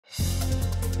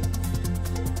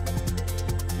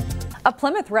A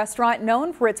Plymouth restaurant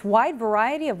known for its wide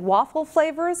variety of waffle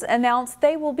flavors announced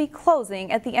they will be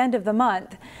closing at the end of the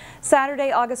month.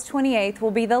 Saturday, August 28th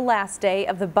will be the last day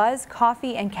of the Buzz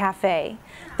Coffee and Café.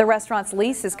 The restaurant's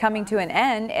lease is coming to an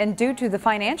end, and due to the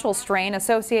financial strain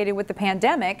associated with the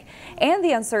pandemic and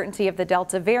the uncertainty of the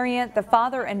Delta variant, the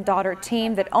father and daughter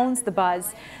team that owns the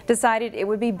Buzz decided it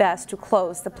would be best to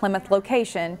close the Plymouth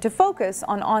location to focus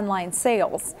on online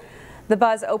sales. The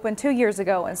Buzz opened 2 years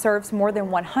ago and serves more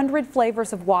than 100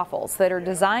 flavors of waffles that are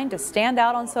designed to stand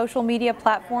out on social media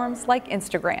platforms like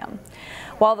Instagram.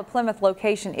 While the Plymouth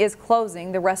location is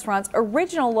closing, the restaurant's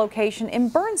original location in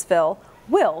Burnsville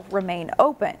will remain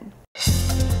open.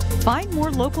 Find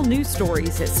more local news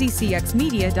stories at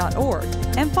ccxmedia.org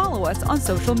and follow us on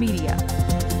social media.